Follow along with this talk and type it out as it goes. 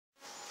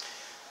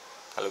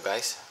Hello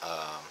guys,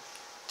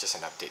 just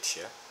an update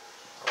here.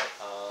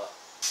 Alright,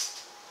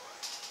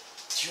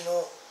 do you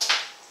know,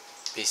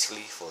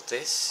 basically for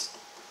this,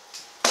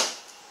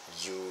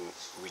 you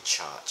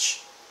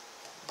recharge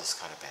this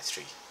kind of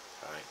battery,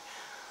 alright.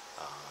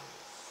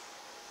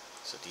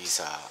 So these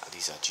are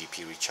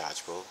GP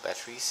rechargeable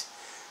batteries,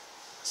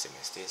 same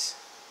as this.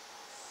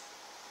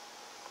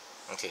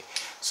 Okay,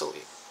 so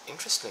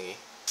interestingly,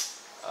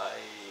 I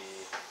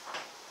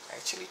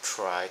actually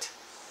tried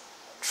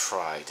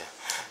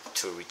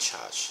to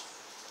recharge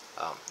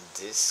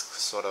this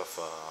sort of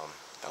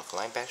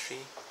alkaline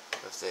battery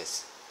with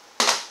this.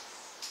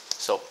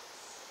 So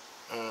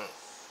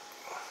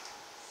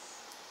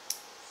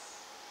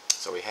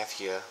so we have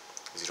here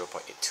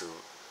 0.82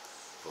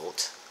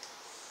 volt.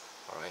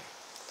 Alright,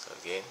 so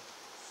again,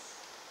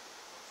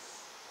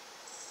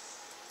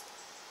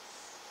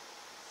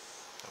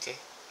 okay,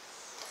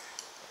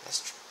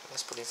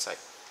 let's put inside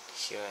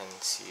here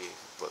and see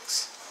if it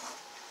works.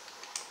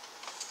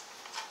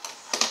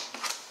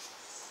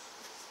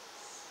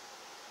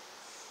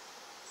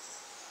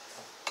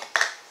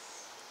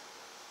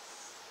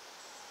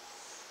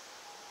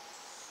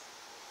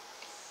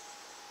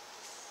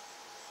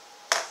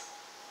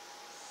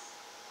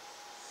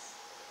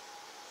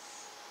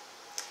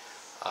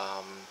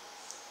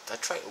 I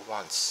tried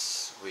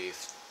once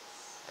with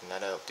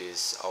another of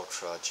these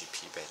ultra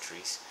GP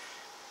batteries,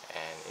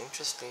 and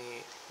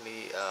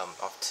interestingly,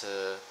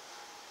 after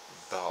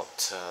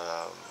about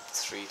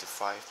 3 to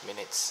 5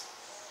 minutes,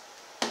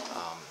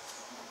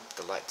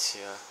 the lights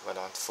here went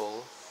on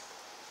full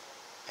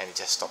and it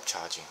just stopped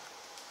charging.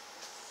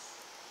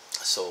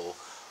 So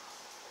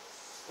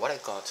what I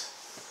got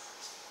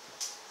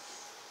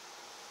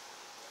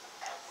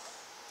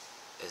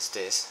is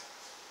this,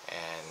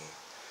 and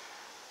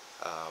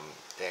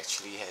it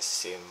actually has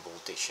the same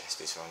voltage as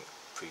this one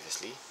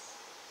previously.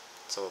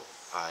 So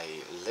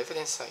I leave it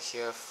inside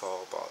here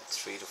for about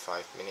 3 to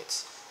 5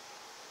 minutes,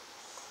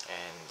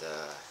 and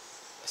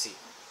let's see,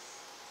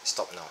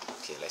 stop now.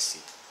 Okay, let's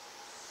see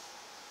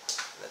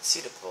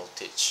the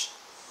voltage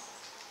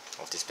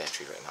of this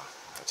battery right now.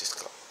 I just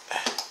got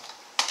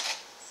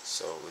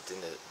so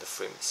within the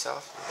frame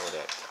itself, you know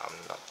that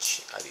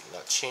I did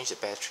not change the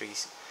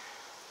batteries,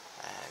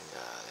 and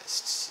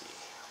let's see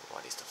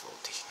what is the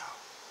voltage now.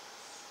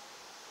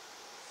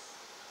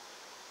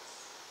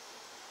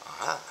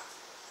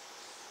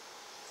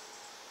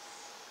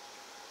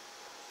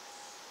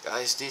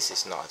 Guys, this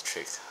is not a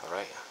trick,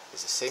 alright?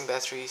 It's the same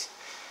batteries.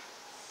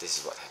 This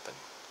is what happened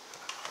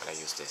when I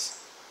use this.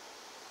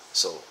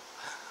 So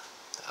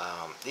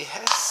it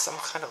has some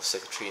kind of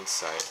circuitry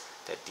inside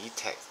that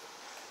detect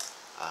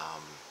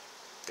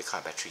the kind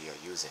of battery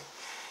you're using.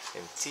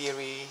 In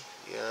theory,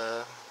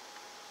 yeah,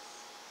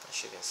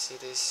 as you can see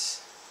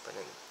this, but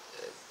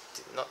it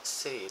did not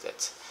say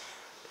that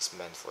it's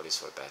meant for this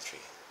sort of battery.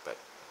 But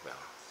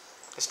well,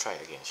 let's try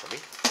again, shall we?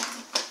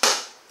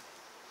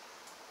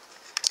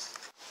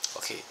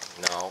 Okay,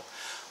 now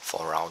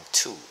for round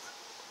 2.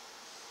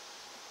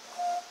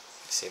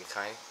 Same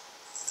kind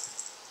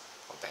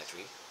of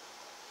battery.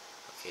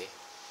 Okay.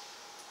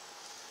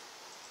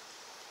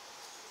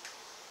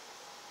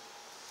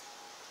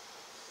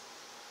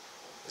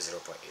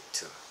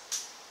 .82.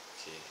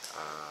 Okay,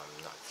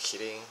 I'm not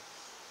kidding.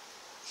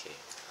 Okay,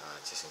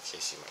 just in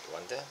case you might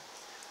wonder,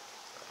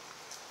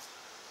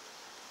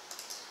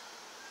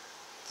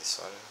 this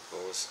one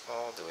goes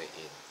all the way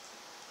in,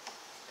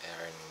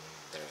 and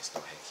there is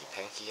no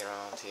hanky-panky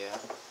around here.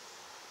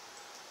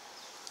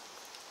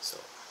 So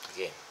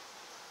again,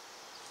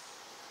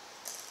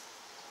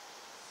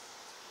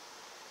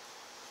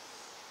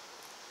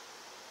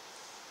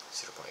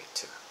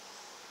 .82.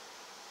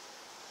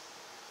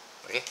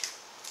 Okay,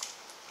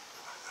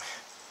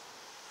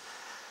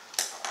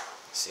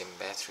 same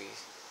battery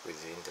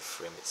within the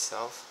frame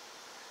itself.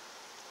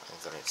 I'm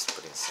gonna just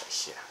put inside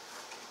here.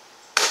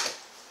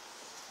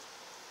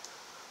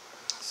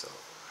 So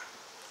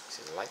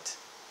see the light.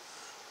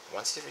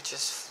 Once it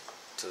reaches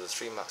to the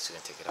 3 marks, you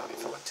can take it out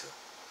if you want to.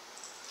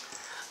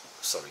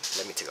 Sorry,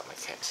 let me take out my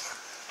cat.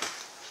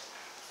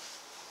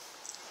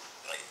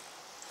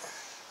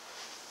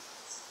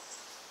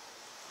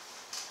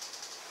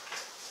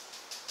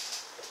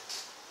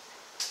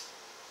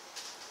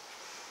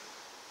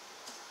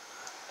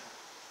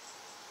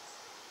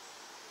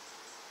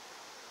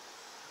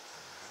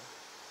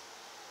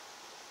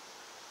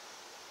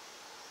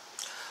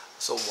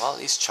 So while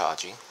it's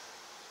charging,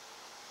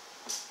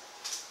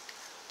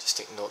 just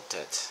take note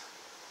that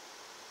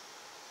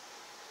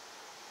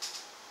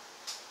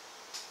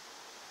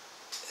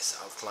it's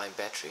an alkaline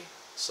battery,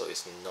 so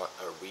it's not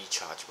a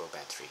rechargeable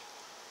battery.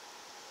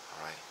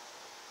 Alright,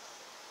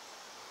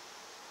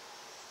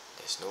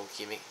 there's no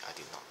gimmick. I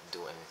did not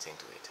do anything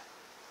to it.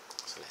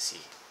 So let's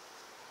see.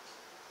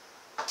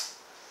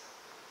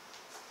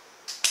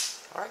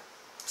 Alright,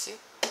 see,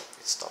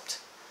 it stopped.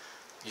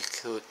 You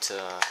could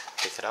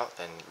take it out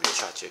and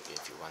recharge it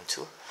if you want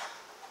to,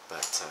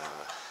 but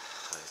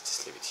I'll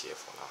just leave it here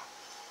for now.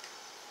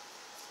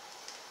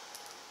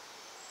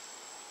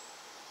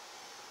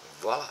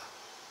 Voila!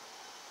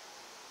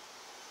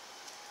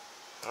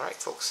 Alright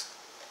folks,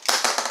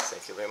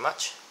 thank you very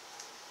much.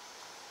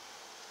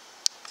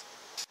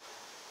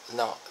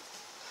 Now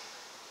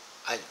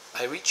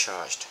I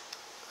recharged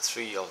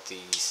 3 of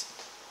these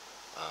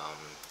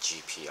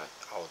GP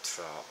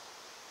Ultra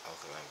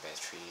Alkaline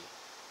battery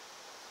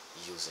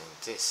using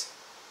this.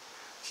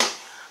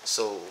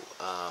 So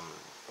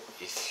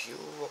if you,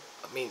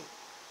 I mean,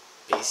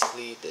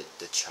 basically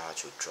the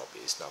charge will drop.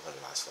 It's not going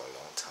to last for a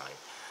long time.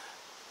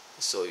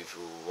 So if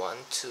you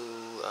want to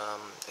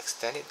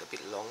extend it a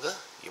bit longer,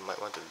 you might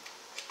want to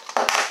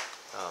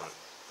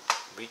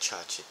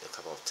recharge it a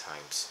couple of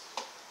times.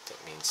 That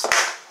means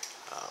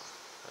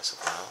as of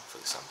now, for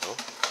example,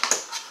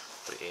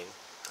 put it in.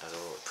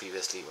 Although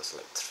previously it was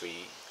like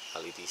 3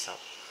 LEDs up,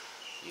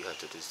 you have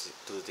to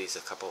do this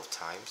a couple of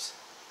times,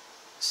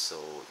 so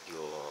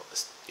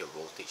your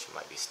voltage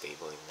might be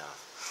stable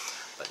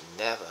enough. But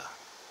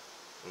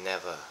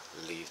never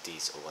leave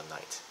these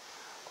overnight,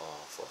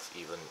 or for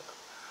even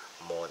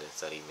more than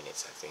 30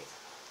 minutes. I think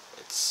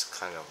it's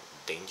kind of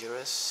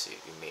dangerous.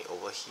 You may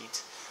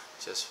overheat.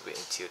 Just wait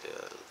until the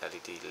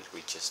LED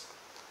reaches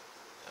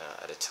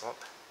at the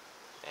top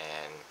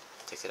and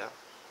take it out,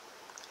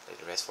 let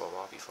it rest for a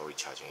while before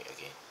recharging it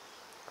again.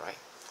 Alright,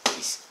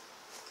 peace.